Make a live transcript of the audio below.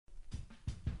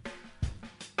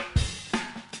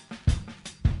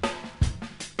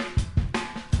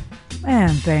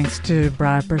And thanks to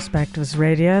Broad Perspectives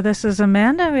Radio, this is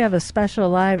Amanda. We have a special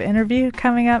live interview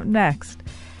coming up next.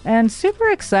 And super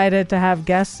excited to have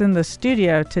guests in the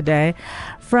studio today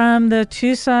from the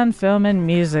Tucson Film and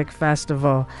Music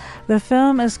Festival. The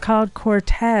film is called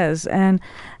Cortez, and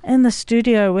in the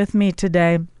studio with me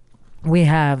today, we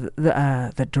have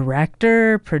the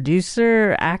director,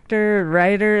 producer, actor,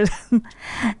 writer,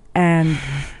 and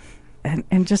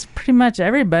just pretty much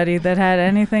everybody that had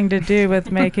anything to do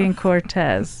with making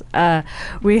Cortez.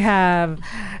 We have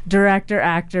director,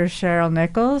 actor Cheryl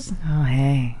Nichols. Oh,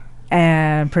 hey.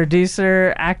 And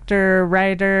producer, actor,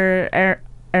 writer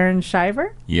Arron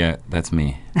Shiver. Yeah, that's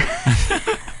me.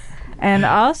 And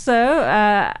also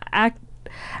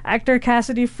actor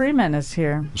Cassidy Freeman is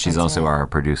here. She's also our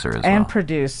producer as well. And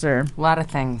producer. A lot of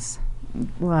things.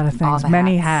 A lot of things.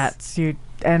 Many hats.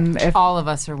 And if all of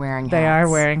us are wearing hats. They are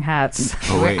wearing hats.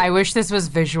 Oh, wait. I wish this was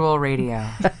visual radio.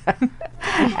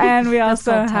 And we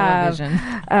also have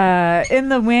in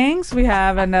the wings we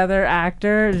have another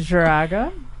actor,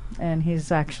 Jirago, and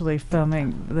he's actually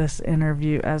filming this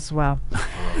interview as well.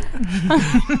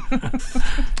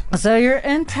 So you're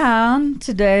in town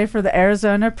today for the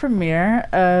Arizona premiere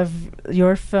of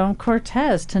your film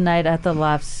Cortez tonight at the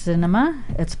Loft Cinema.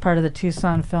 It's part of the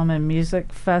Tucson Film and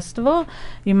Music Festival.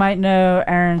 You might know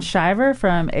Arron Shiver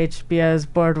from HBO's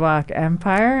Boardwalk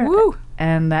Empire. Woo!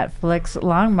 And Netflix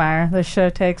Longmire. The show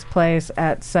takes place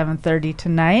at 7:30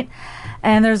 tonight.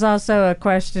 And there's also a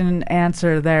question and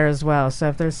answer there as well. So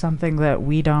if there's something that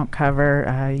we don't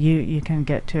cover, you can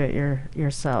get to it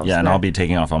yourselves. Yeah, and I'll be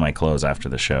taking off all my clothes after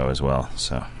the show as well.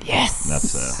 So yes,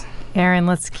 that's Arron,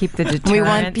 let's keep the deterrence. We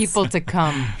want people to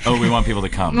come. Oh, we want people to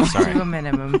come. Sorry. To a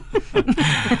minimum.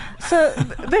 So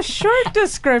the short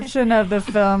description of the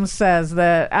film says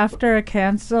that after a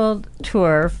canceled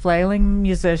tour, flailing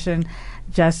musician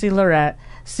Jesse Lorette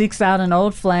seeks out an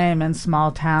old flame in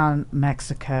small-town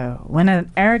Mexico. When an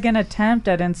arrogant attempt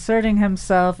at inserting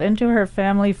himself into her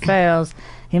family fails,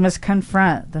 he must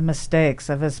confront the mistakes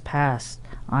of his past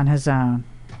on his own.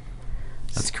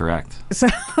 That's correct. So,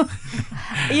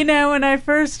 when I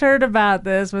first heard about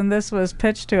this, when this was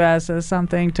pitched to us as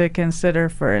something to consider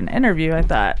for an interview, I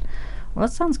thought, well,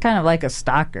 it sounds kind of like a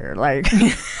stalker. Like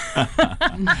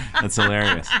That's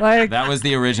hilarious. Like that was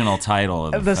the original title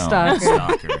of the film.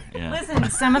 Stalker. Yeah. Listen,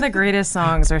 some of the greatest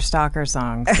songs are stalker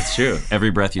songs. It's true.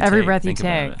 Every breath you take. Every breath you Think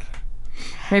about take. it.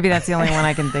 Maybe that's the only one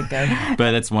I can think of.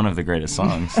 But it's one of the greatest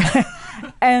songs.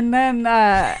 And then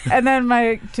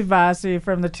Mike Tubasi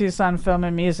from the Tucson Film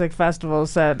and Music Festival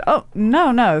said, "Oh,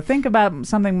 no, think about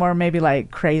something more maybe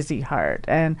like Crazy Heart."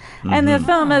 And the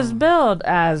film is billed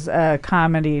as a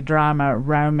comedy, drama,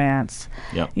 romance.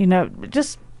 Yep.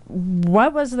 Just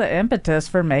what was the impetus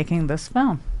for making this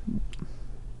film?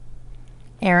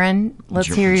 Arron, let's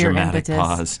hear your dramatic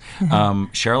impetus. Pause.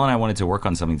 Cheryl and I wanted to work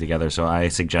on something together, so I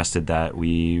suggested that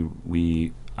we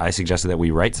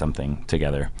write something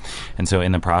together. And so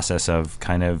in the process of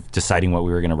kind of deciding what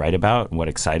we were going to write about, what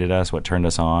excited us, what turned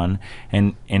us on,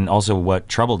 and also what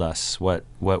troubled us, what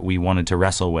we wanted to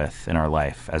wrestle with in our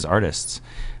life as artists,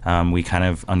 we kind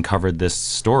of uncovered this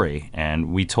story,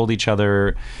 and we told each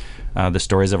other the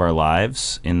stories of our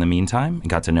lives in the meantime, and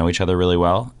got to know each other really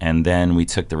well, and then we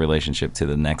took the relationship to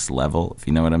the next level, if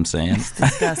you know what I'm saying. It's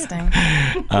disgusting.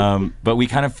 But we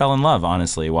kind of fell in love,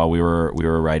 honestly, while we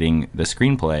were writing the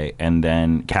screenplay, and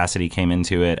then Cassidy came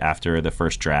into it after the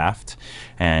first draft,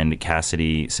 and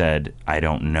Cassidy said, "I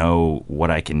don't know what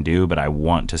I can do, but I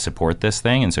want to support this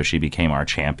thing," and so she became our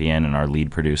champion and our lead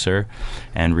producer,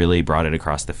 and really brought it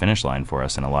across the finish line for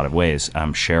us in a lot of ways.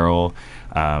 Cheryl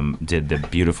did the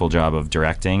beautiful job of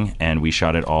directing, and we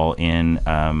shot it all in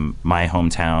my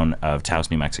hometown of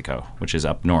Taos, New Mexico, which is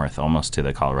up north, almost to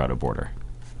the Colorado border.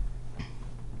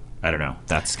 I don't know.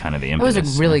 That's kind of the impetus. It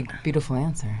was a really beautiful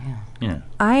answer. Yeah.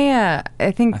 I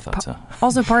think I thought so.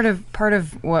 Also part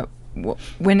of what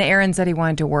when Arron said he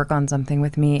wanted to work on something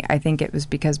with me, I think it was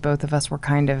because both of us were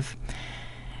kind of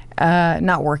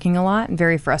not working a lot and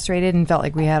very frustrated, and felt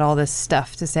like we had all this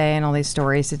stuff to say and all these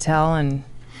stories to tell, and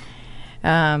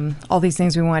all these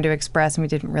things we wanted to express, and we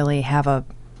didn't really have a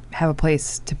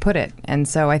place to put it. And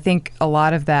so I think a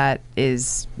lot of that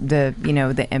is the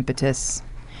impetus,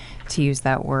 to use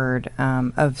that word,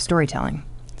 of storytelling.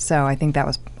 So I think that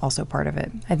was also part of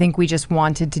it. I think we just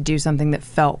wanted to do something that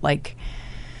felt like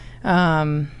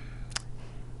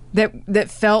that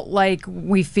felt like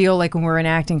we feel like when we're in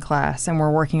acting class and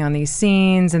we're working on these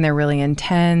scenes and they're really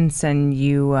intense, and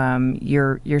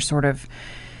you're sort of,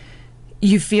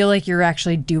 you feel like you're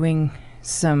actually doing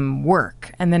some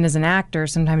work. And then as an actor,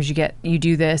 sometimes you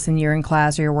do this and you're in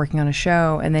class or you're working on a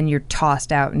show, and then you're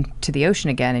tossed out into the ocean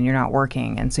again and you're not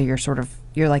working. And so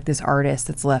you're like this artist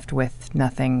that's left with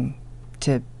nothing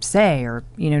to say, or,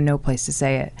 no place to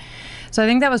say it. So I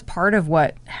think that was part of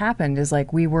what happened, is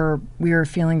like we were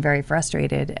feeling very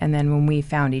frustrated. And then when we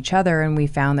found each other and we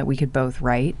found that we could both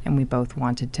write and we both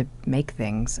wanted to make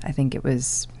things, I think it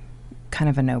was kind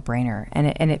of a no-brainer,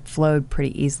 and it flowed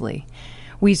pretty easily.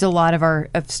 We used a lot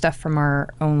of stuff from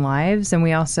our own lives, and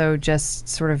we also just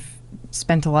sort of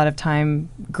spent a lot of time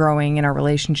growing in our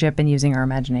relationship and using our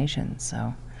imagination.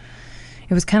 So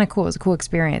it was kind of cool. It was a cool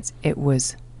experience. It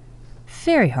was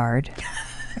very hard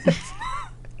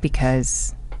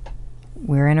because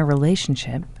we're in a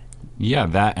relationship. Yeah,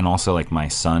 that, and also like my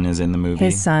son is in the movie.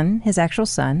 His actual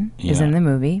son is in the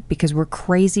movie because we're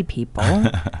crazy people.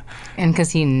 And because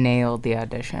he nailed the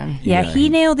audition. Yeah, he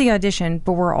nailed the audition,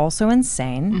 but we're also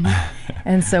insane.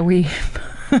 And so we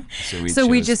chose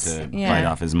to bite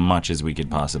off as much as we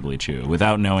could possibly chew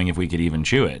without knowing if we could even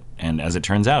chew it. And as it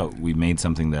turns out, we made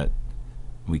something that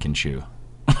we can chew.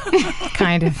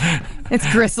 Kind of. It's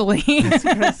gristly. It's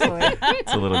gristly.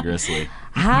 It's a little gristly.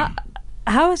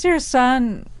 How is your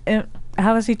son?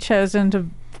 How was he chosen to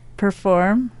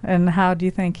perform, and how do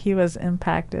you think he was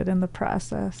impacted in the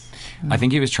process? I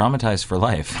think he was traumatized for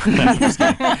life.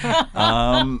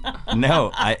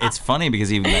 It's funny because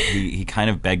he kind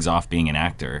of begs off being an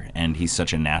actor, and he's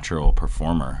such a natural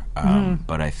performer.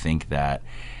 But I think that.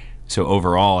 So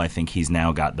overall, I think he's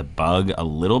now got the bug a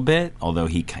little bit, although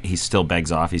he still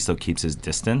begs off. He still keeps his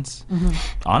distance.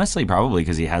 Honestly, probably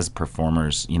because he has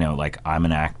performers, like I'm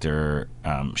an actor,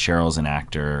 Cheryl's an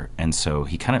actor, and so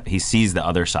he sees the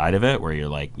other side of it where you're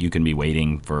like, you can be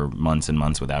waiting for months and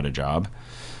months without a job.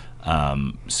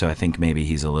 So I think maybe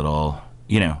he's a little,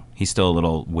 he's still a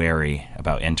little wary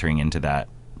about entering into that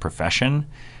profession.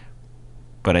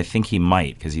 But I think he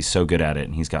might, because he's so good at it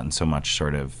and he's gotten so much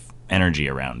sort of energy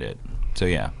around it. So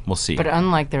yeah, we'll see. But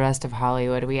unlike the rest of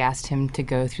Hollywood, we asked him to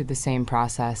go through the same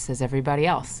process as everybody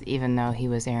else, even though he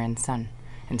was Arron's son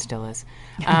and still is.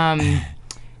 And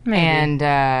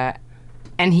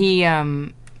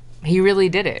he really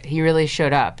did it. He really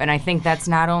showed up. And I think that's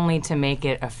not only to make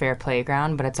it a fair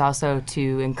playground, but it's also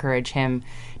to encourage him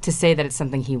to say that it's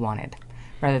something he wanted,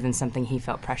 rather than something he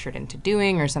felt pressured into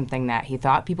doing, or something that he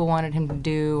thought people wanted him to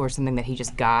do, or something that he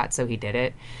just got, so he did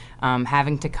it.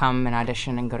 Having to come and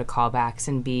audition and go to callbacks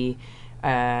and be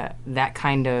that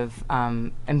kind of,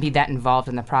 and be that involved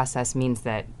in the process means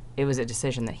that it was a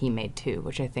decision that he made too,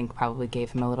 which I think probably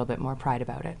gave him a little bit more pride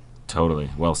about it. Totally.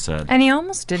 Well said. And he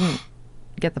almost didn't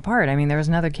get the part. I mean, there was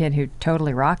another kid who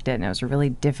totally rocked it, and it was a really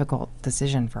difficult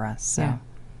decision for us. So.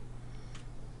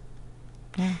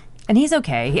 Yeah. And he's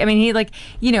okay. I mean,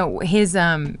 his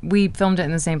we filmed it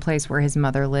in the same place where his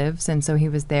mother lives, and so he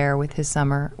was there with his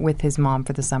mom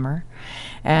for the summer,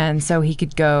 and so he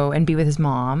could go and be with his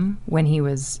mom when he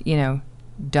was,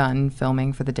 done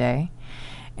filming for the day,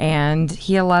 and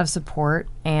he had a lot of support.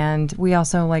 And we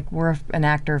also we're an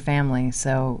actor family,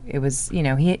 so it was,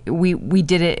 we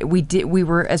did it. We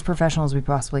were as professional as we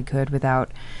possibly could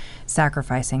without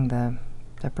sacrificing the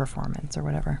performance or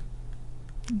whatever.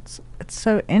 It's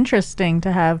so interesting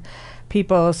to have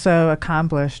people so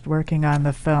accomplished working on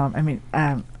the film. I mean,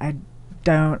 I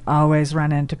don't always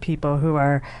run into people who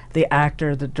are the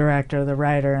actor, the director, the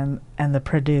writer, and the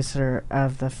producer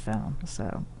of the film.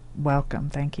 So welcome.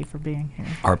 Thank you for being here.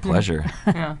 Our pleasure.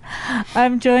 Yeah.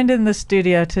 I'm joined in the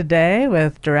studio today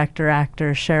with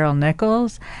director-actor Cheryl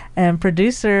Nichols and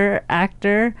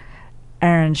producer-actor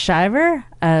Arron Shiver,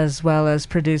 as well as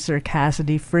producer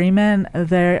Cassidy Freeman.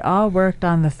 They all worked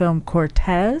on the film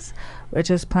Cortez,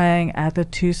 which is playing at the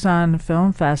Tucson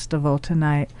Film Festival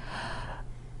tonight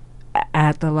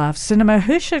at the Loft Cinema.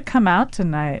 Who should come out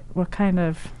tonight? What kind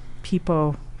of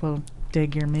people will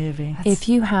dig your movie? If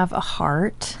you have a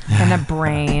heart and a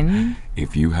brain.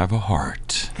 If you have a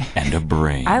heart and a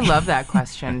brain. I love that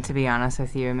question, to be honest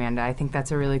with you, Amanda. I think that's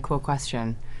a really cool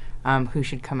question. Who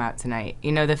should come out tonight?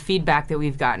 The feedback that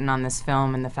we've gotten on this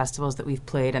film and the festivals that we've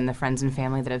played and the friends and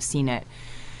family that have seen it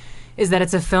is that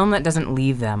it's a film that doesn't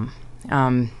leave them.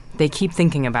 They keep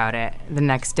thinking about it the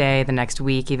next day, the next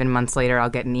week, even months later.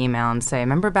 I'll get an email and say,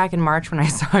 remember back in March when I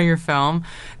saw your film?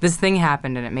 This thing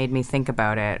happened and it made me think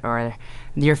about it. Or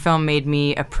your film made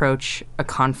me approach a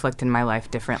conflict in my life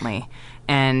differently.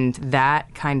 And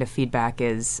that kind of feedback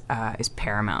is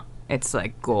paramount. It's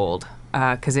like gold.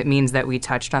 Because it means that we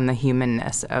touched on the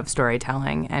humanness of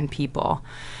storytelling and people.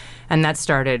 And that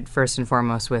started first and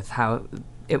foremost with how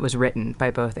it was written by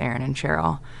both Arron and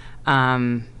Cheryl.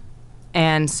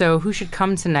 And so who should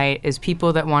come tonight is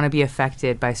people that want to be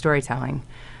affected by storytelling.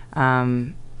 There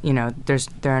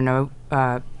are no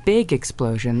big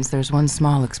explosions. There's one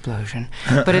small explosion.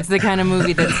 But it's the kind of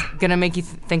movie that's going to make you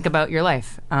think about your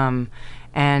life. And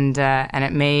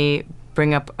it may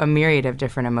bring up a myriad of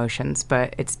different emotions,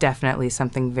 but it's definitely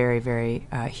something very, very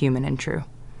human and true.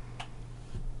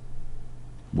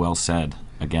 Well said.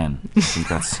 Again, I think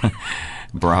that's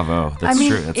bravo. That's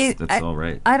true. That's all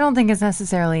right. I don't think it's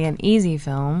necessarily an easy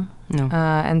film. No.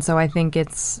 And so I think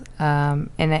it's, and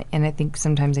I think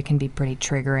sometimes it can be pretty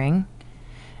triggering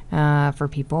for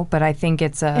people. But I think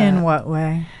it's in what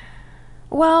way?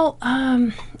 Well,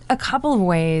 a couple of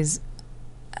ways.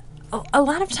 A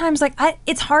lot of times,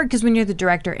 it's hard because when you're the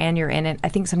director and you're in it, I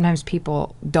think sometimes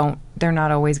people they're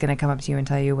not always going to come up to you and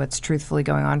tell you what's truthfully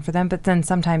going on for them. But then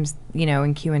sometimes,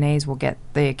 in Q&As, we'll get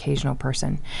the occasional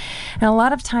person. And a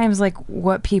lot of times,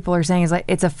 what people are saying is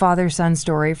it's a father-son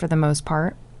story for the most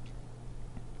part.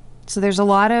 So there's a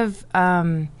lot of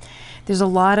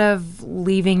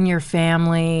leaving your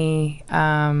family,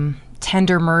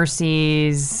 tender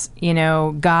mercies,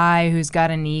 guy who's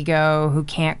got an ego who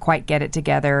can't quite get it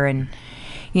together, and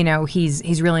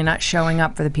he's really not showing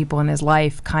up for the people in his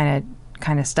life, kind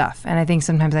of stuff. And I think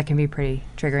sometimes that can be pretty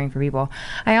triggering for people.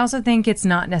 I also think it's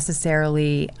not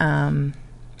necessarily I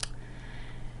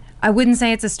wouldn't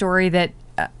say it's a story that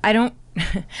I don't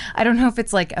know if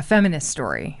it's like a feminist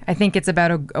story. I think it's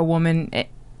about a woman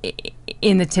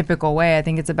in the typical way. I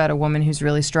think it's about a woman who's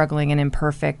really struggling and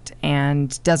imperfect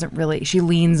and she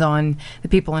leans on the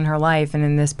people in her life, and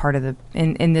in this part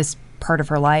of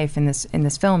her life in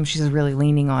this film, she's really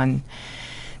leaning on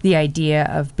the idea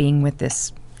of being with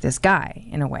this guy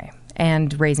in a way,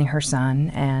 and raising her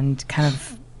son, and kind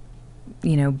of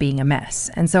being a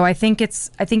mess. And so I think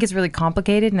it's really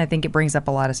complicated, and I think it brings up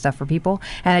a lot of stuff for people,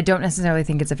 and I don't necessarily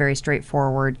think it's a very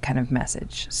straightforward kind of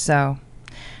message. So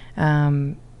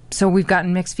so we've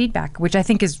gotten mixed feedback, which I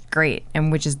think is great, and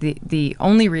which is the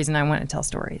only reason I want to tell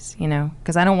stories,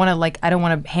 because I don't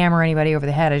want to hammer anybody over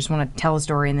the head. I just want to tell a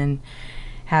story and then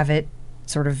have it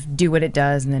sort of do what it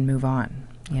does and then move on,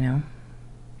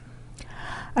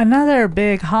 Another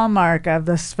big hallmark of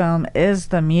this film is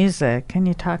the music. Can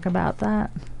you talk about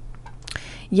that?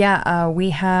 Yeah, we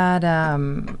had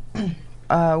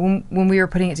when we were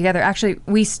putting it together. Actually,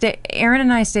 Arron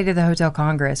and I stayed at the Hotel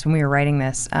Congress when we were writing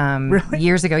this Really?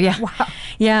 years ago. Yeah, Wow.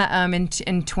 Yeah, in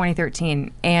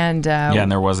 2013, and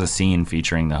and there was a scene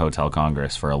featuring the Hotel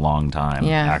Congress for a long time.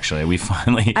 Yeah. Actually, we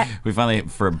finally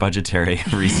for budgetary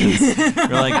reasons, we're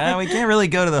like, we can't really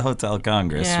go to the Hotel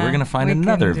Congress. Yeah, we're gonna find we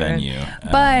another couldn't do venue. it.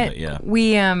 But yeah.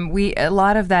 we a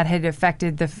lot of that had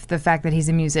affected the fact that he's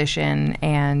a musician,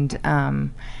 and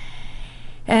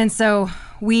so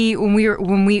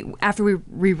after we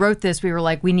rewrote this, we were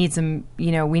like, we need some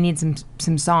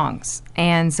songs.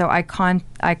 And so I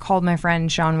called my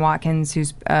friend Sean Watkins,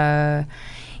 who's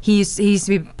he used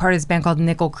to be part of this band called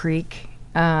Nickel Creek,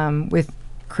 with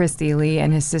Chris Thiele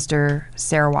and his sister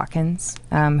Sarah Watkins,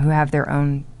 who have their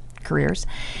own careers.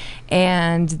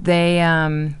 And they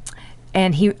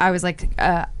I was like,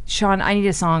 Sean, I need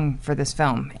a song for this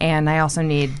film, and I also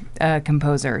need a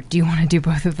composer. Do you want to do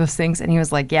both of those things? And he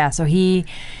was like, yeah. So he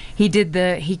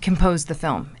composed the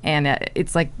film, and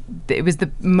it was the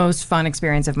most fun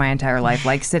experience of my entire life.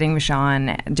 Like sitting with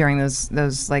Sean during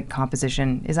those like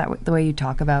composition. Is that the way you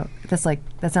talk about? That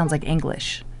sounds like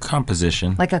English.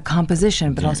 Composition. Like a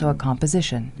composition, but also a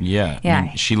composition. Yeah. Yeah. I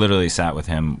mean, she literally sat with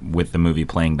him with the movie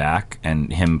playing back,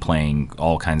 and him playing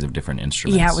all kinds of different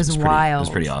instruments. Yeah, it was wild. It was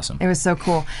pretty awesome. It was so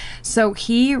cool. So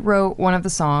he wrote one of the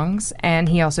songs, and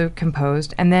he also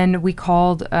composed. And then we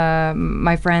called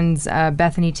my friends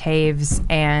Bethany Taves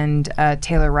and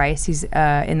Taylor Rice. He's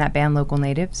in that band Local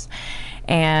Natives.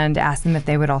 And asked them if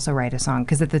they would also write a song,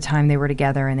 because at the time they were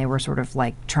together and they were sort of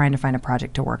like trying to find a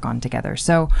project to work on together.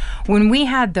 So when we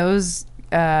had those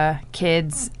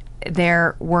kids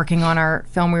there working on our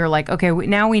film, we were like, okay,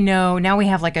 now we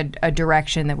have like a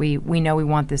direction that we know we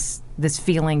want this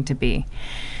feeling to be.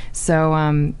 So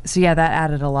yeah, that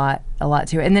added a lot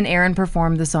to it. And then Arron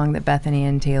performed the song that Bethany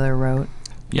and Taylor wrote.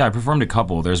 Yeah, I performed a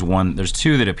couple. There's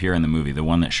two that appear in the movie. The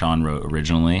one that Sean wrote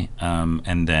originally,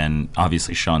 and then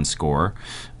obviously Sean's score,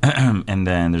 and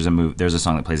then there's a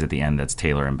song that plays at the end that's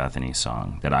Taylor and Bethany's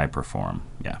song that I perform.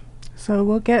 Yeah. So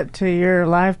we'll get to your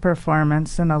live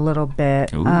performance in a little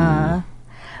bit. Ooh.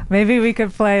 Maybe we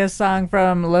could play a song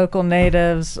from Local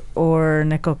Natives or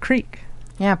Nickel Creek.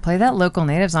 Yeah, play that Local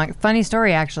Native song. Funny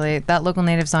story, actually. That Local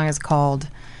Native song is called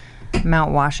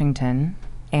Mount Washington,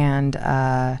 and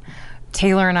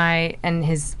Taylor and I and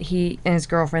he and his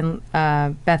girlfriend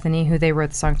Bethany, who they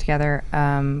wrote the song together,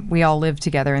 we all lived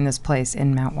together in this place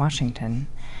in Mount Washington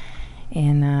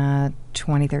in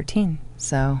 2013.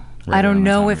 So Right I don't around the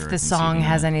know time if we were the song conceiving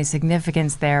has it. any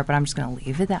significance there, but I'm just going to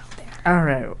leave it out there. All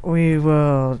right, we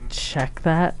will check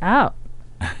that out.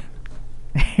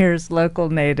 Here's Local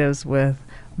Natives with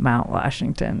Mount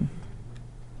Washington.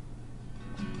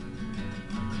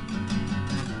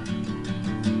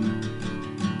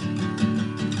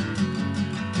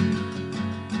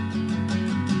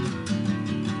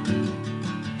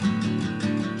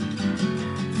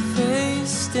 Face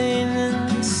stain in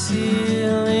the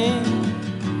ceiling.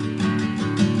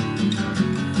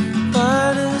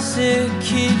 Why does it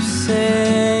keep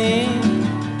saying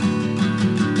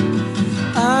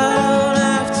I don't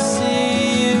have to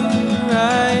see you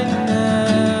right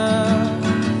now?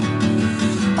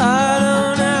 I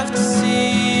don't have to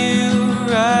see you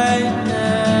right now.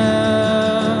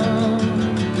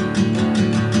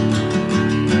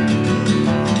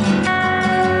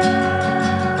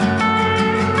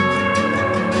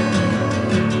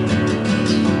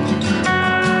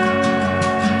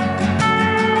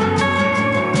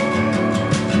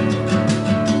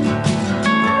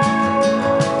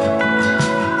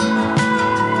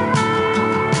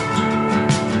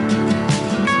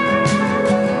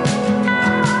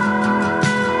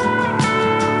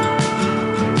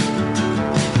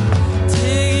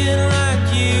 Digging like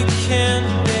you can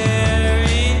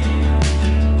bury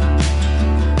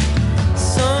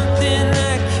something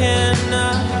that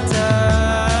cannot die.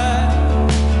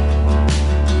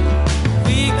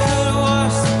 We could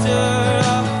wash the dirt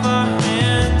off our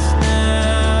hands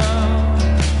now.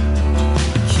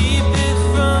 Keep it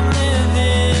from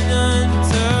living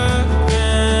underground.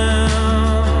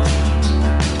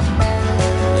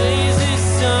 Lazy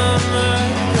summer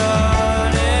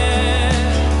goddess,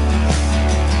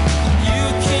 you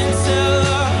can tell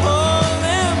our whole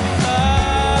empire.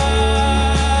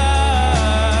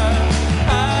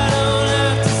 I don't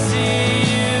have to see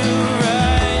you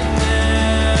right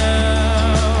now.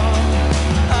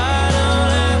 I don't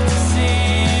have to see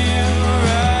you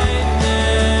right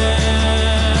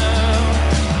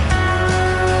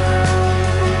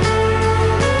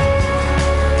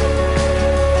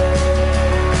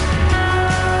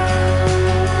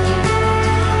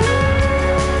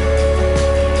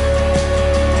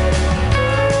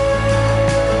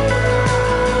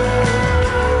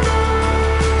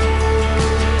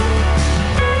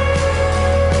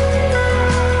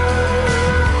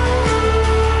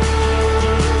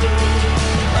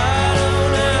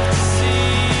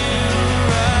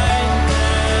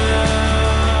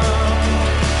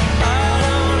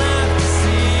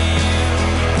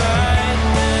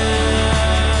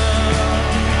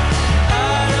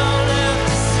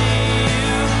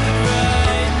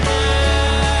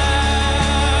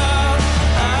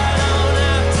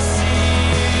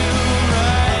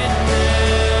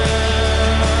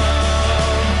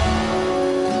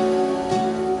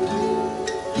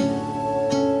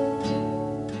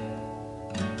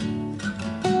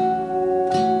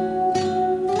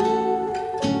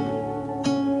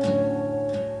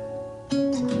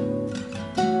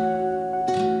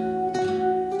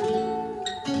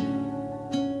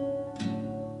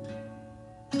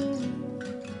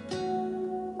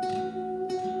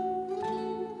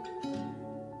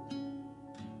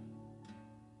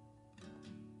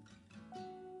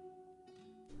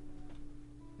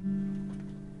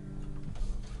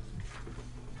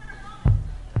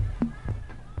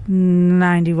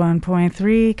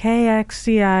 .3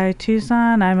 KXCI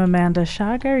Tucson. I'm Amanda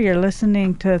Schager. You're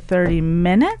listening to 30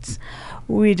 Minutes.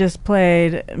 We just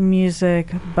played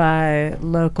music by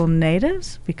local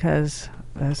natives because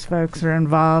those folks are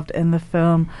involved in the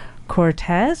film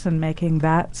Cortez and making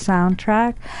that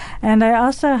soundtrack. And I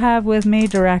also have with me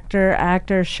director,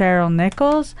 actor Cheryl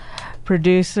Nichols,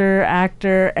 producer,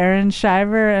 actor Arron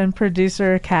Shiver, and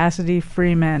producer Cassidy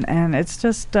Freeman. And it's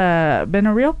just been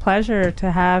a real pleasure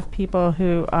to have people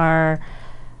who are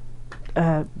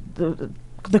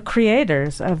the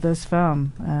creators of this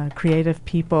film, creative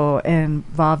people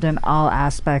involved in all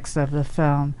aspects of the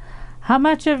film. How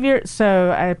much of your,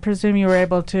 so I presume you were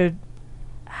able to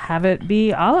have it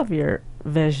be all of your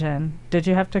vision. Did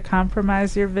you have to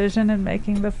compromise your vision in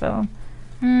making the film?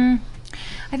 I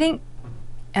think,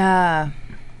 I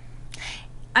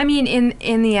mean,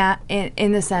 in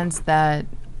the sense that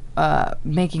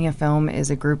making a film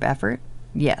is a group effort,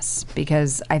 yes,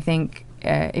 because I think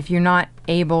if you're not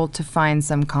able to find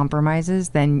some compromises,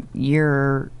 then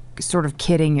you're sort of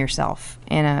kidding yourself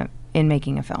in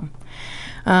making a film.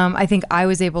 I think I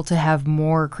was able to have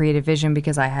more creative vision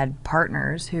because I had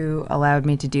partners who allowed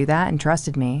me to do that and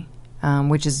trusted me,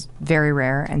 which is very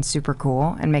rare and super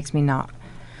cool and makes me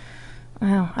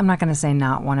I'm not going to say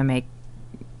not want to make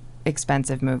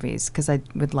expensive movies because I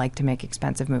would like to make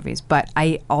expensive movies, but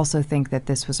I also think that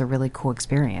this was a really cool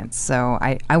experience. So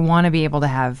I want to be able to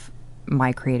have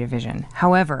my creative vision.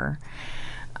 However,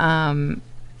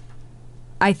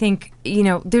 I think,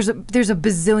 there's a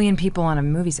bazillion people on a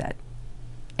movie set.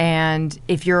 And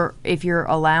if you're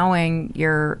allowing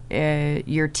your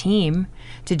team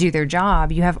to do their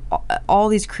job, you have all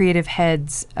these creative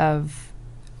heads of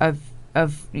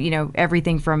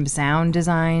everything from sound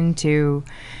design to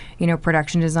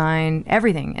production design,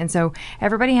 everything. And so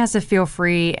everybody has to feel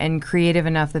free and creative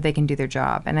enough that they can do their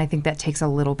job. And I think that takes a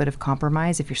little bit of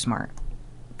compromise if you're smart.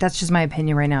 That's just my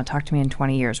opinion right now. Talk to me in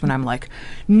 20 years when I'm like,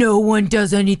 no one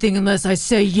does anything unless I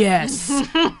say yes.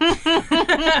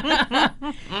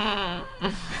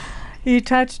 You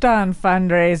touched on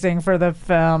fundraising for the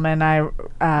film, and I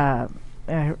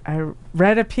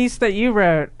read a piece that you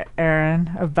wrote,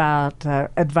 Arron, about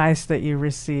advice that you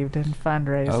received in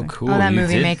fundraising. Oh, cool. Oh, that you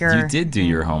movie did, maker. You did do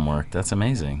your homework. That's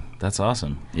amazing. That's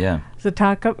awesome. Yeah. So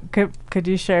could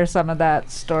you share some of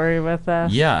that story with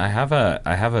us? Yeah, I have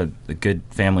a good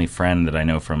family friend that I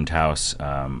know from Taos,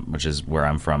 which is where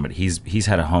I'm from, but he's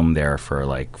had a home there for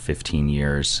like 15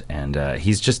 years, and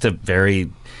he's just a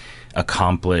very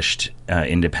accomplished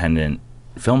independent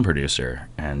film producer.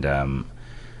 And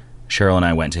Cheryl and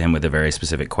I went to him with a very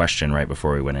specific question right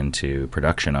before we went into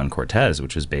production on Cortez,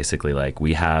 which was basically like,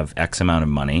 we have X amount of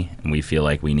money and we feel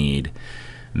like we need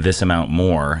this amount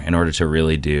more in order to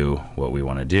really do what we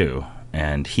want to do.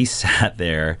 And he sat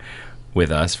there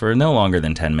with us for no longer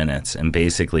than 10 minutes and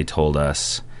basically told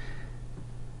us,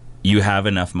 you have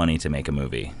enough money to make a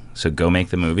movie, so go make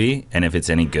the movie, and if it's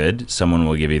any good, someone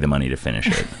will give you the money to finish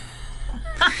it.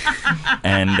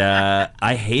 And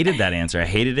I hated that answer. I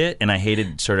hated it, and I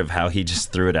hated sort of how he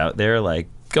just threw it out there, like,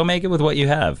 go make it with what you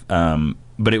have.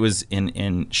 But it was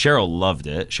in Cheryl loved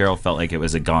it. Cheryl felt like it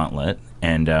was a gauntlet,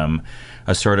 and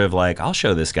a sort of like, I'll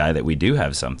show this guy that we do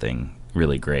have something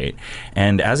really great.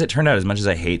 And as it turned out, as much as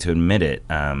I hate to admit it,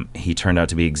 he turned out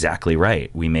to be exactly right.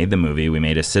 We made the movie, we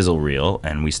made a sizzle reel,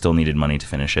 and we still needed money to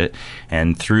finish it.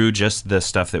 And through just the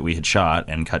stuff that we had shot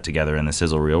and cut together in the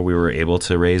sizzle reel, we were able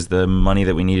to raise the money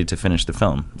that we needed to finish the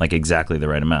film, like exactly the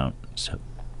right amount.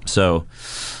 So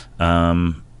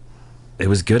it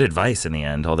was good advice in the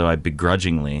end, although I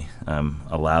begrudgingly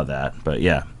allow that. But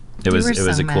yeah. It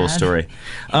was a cool story.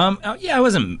 Yeah, I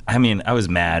was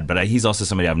mad, but he's also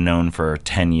somebody I've known for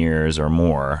 10 years or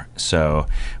more. So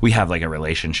we have like a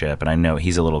relationship, and I know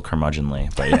he's a little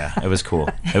curmudgeonly, but yeah, it was cool.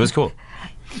 It was cool.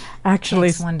 Actually,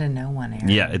 it takes one to know one, Arron.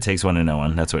 Yeah, it takes one to know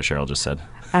one. That's what Cheryl just said.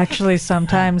 Actually,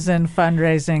 sometimes in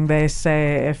fundraising, they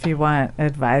say if you want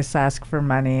advice, ask for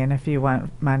money, and if you want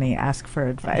money, ask for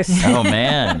advice. Oh,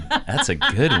 man. That's a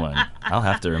good one. I'll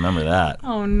have to remember that.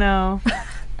 Oh, no.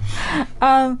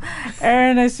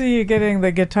 Arron, I see you getting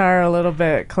the guitar a little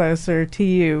bit closer to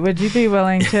you. Would you be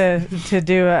willing to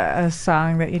do a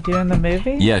song that you do in the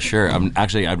movie? Yeah, sure.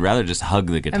 I'd rather just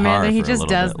hug the guitar. Amanda, he for just a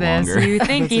little does bit this. longer. You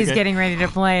think he's getting ready to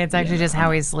play. It's actually just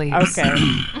how he sleeps. Okay.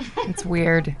 It's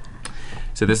weird.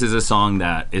 So this is a song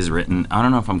that is written. I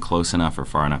don't know if I'm close enough or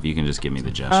far enough. You can just give me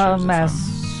the gestures. I'll if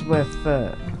mess with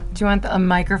the... Do you want a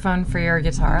microphone for your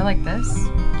guitar like this?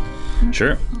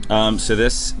 Sure. So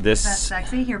this Is that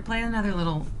sexy? Here, play another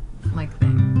little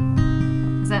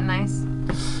thing. Is that nice?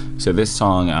 So this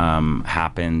song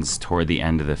happens toward the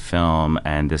end of the film,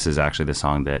 and this is actually the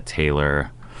song that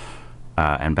Taylor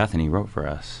and Bethany wrote for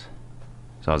us.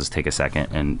 So I'll just take a second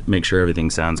and make sure everything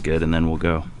sounds good, and then we'll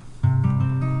go.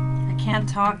 I can't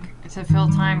talk to fill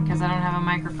time because I don't have a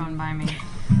microphone by me.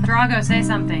 Drago, say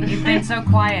something. You've been so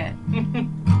quiet.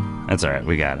 That's all right.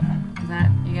 We got it. Is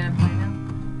that you gonna play now?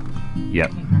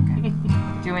 Yep. Okay.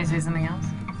 Do you want me to say something else?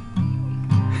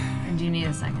 Or do you need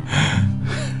a second?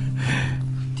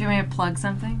 Do you want me to plug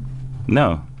something?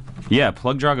 No. Yeah,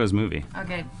 plug Drago's movie.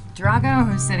 Okay. Drago,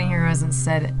 who's sitting here, who hasn't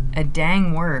said a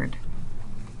dang word,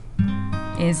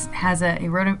 he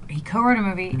co-wrote a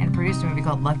movie and produced a movie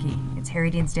called Lucky. It's Harry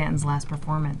Dean Stanton's last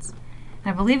performance.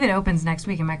 And I believe it opens next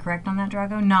week. Am I correct on that,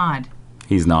 Drago? Nod.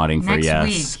 He's nodding for Next yes.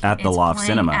 week. At the It's Loft playing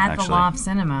Cinema, at actually. the Loft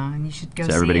Cinema, and you should go see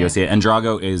it. So everybody go see it. And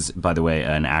Drago is, by the way,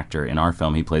 an actor in our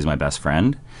film. He plays my best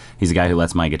friend. He's the guy who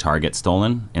lets my guitar get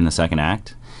stolen in the second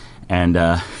act and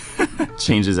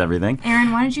changes everything.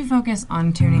 Arron, why don't you focus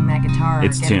on tuning that guitar,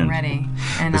 It's getting tuned. ready,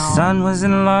 and The sun was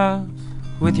in love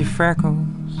with your freckles.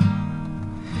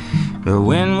 The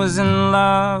wind was in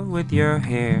love with your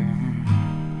hair.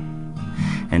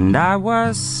 And I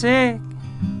was sick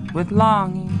with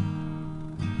longing,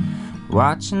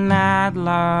 watching that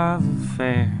love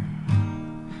affair.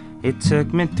 It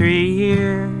took me 3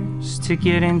 years to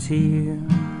get into you.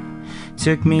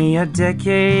 Took me a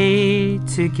decade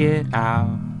to get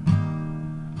out.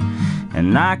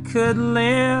 And I could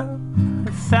live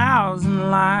 1,000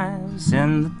 lives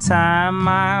in the time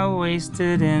I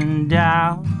wasted in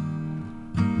doubt.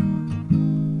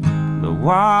 The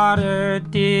water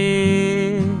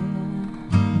did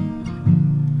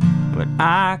what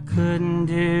I couldn't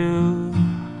do.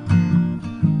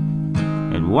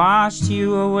 It washed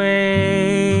you away.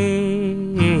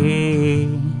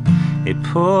 It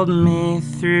pulled me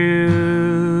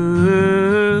through.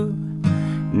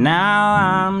 Now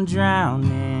I'm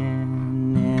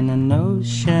drowning in an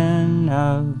ocean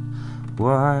of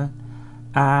what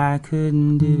I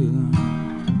couldn't do.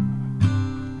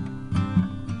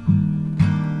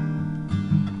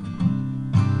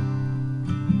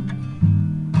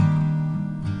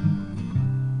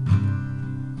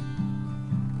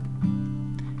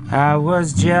 I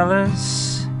was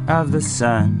jealous of the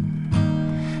sun.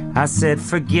 I said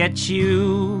forget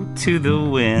you to the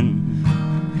wind.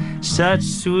 Such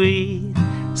sweet,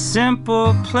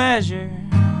 simple pleasure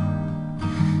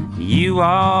you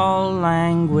all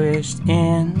languished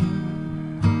in.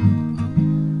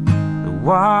 The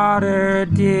water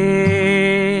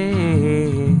did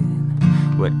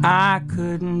what I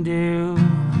couldn't do.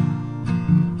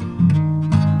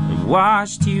 It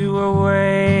washed you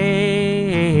away.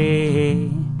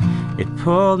 It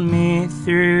pulled me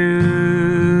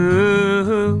through.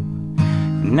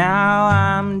 Now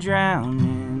I'm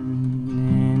drowning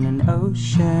in an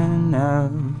ocean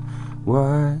of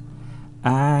what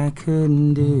I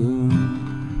couldn't do.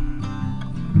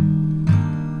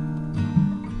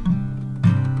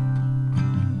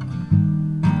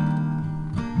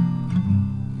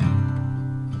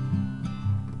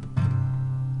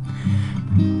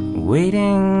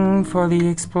 Waiting for the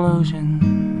explosion,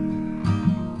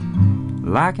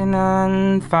 like an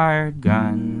unfired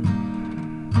gun.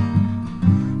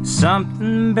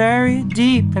 Something buried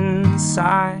deep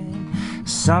inside,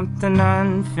 something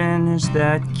unfinished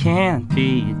that can't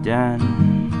be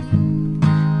done.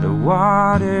 The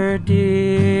water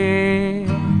did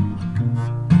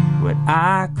what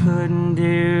I couldn't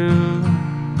do.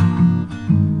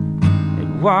 It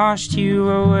washed you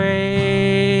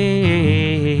away.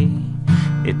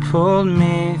 It pulled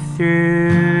me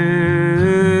through.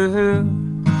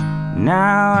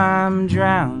 Now I'm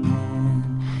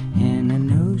drowning in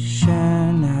an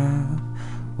ocean of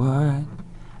what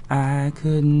I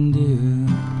couldn't do.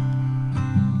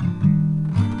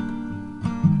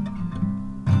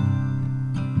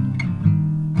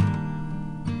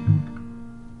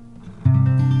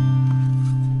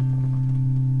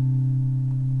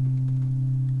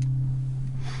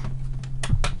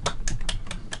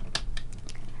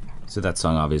 So that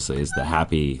song obviously is the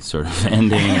happy sort of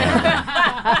ending.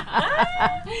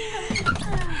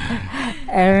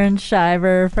 Arron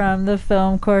Shiver from the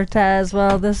film Cortez.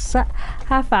 Well, this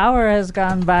half hour has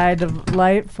gone by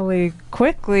delightfully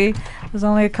quickly. There's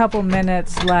only a couple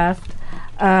minutes left.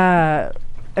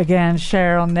 Again,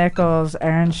 Cheryl Nichols,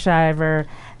 Arron Shiver,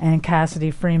 and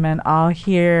Cassidy Freeman all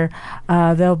here.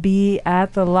 They'll be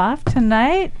at the Loft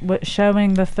tonight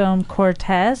showing the film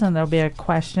Cortez, and there'll be a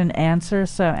question answer.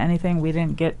 So anything we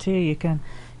didn't get to, you can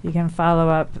follow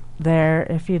up there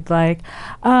if you'd like.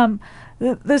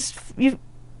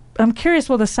 I'm curious,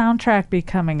 will the soundtrack be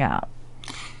coming out?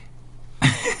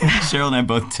 Cheryl and I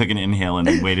both took an inhale and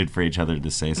then waited for each other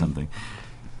to say something.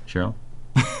 Cheryl?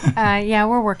 Yeah,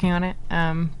 we're working on it.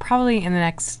 Probably in the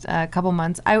next couple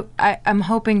months. I'm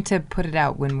hoping to put it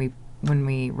out when we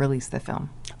release the film.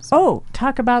 So. Oh,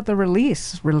 talk about the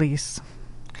release.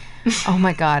 Oh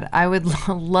my God, I would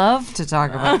love to talk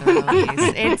about the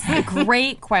release. It's a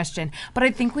great question, but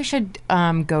I think we should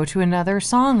go to another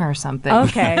song or something.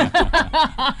 Okay.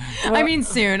 I mean,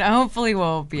 soon. Hopefully,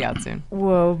 we'll be out soon.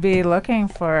 We'll be looking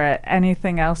for it.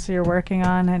 Anything else you're working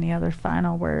on? Any other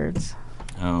final words?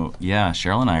 Oh, yeah.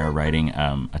 Cheryl and I are writing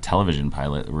a television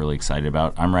pilot that we're really excited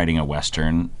about. I'm writing a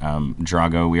Western.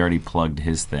 Drago, we already plugged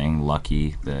his thing,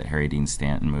 Lucky, the Harry Dean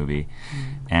Stanton movie.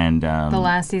 And the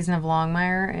last season of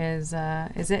Longmire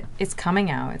it's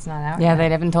coming out. It's not out Yeah, yet. they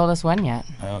haven't told us when yet.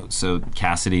 So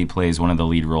Cassidy plays one of the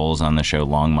lead roles on the show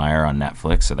Longmire on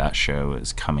Netflix. So that show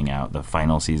is coming out. The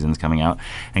final season's coming out.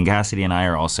 And Cassidy and I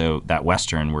are also, that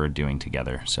Western we're doing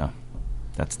together. So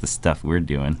that's the stuff we're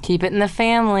doing. Keep it in the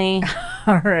family.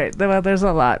 All right. Well, there's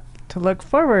a lot to look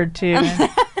forward to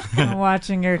and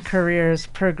watching your careers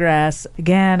progress.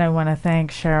 Again, I want to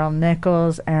thank Cheryl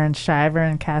Nichols, Arron Shiver,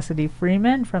 and Cassidy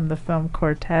Freeman from the film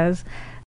Cortez.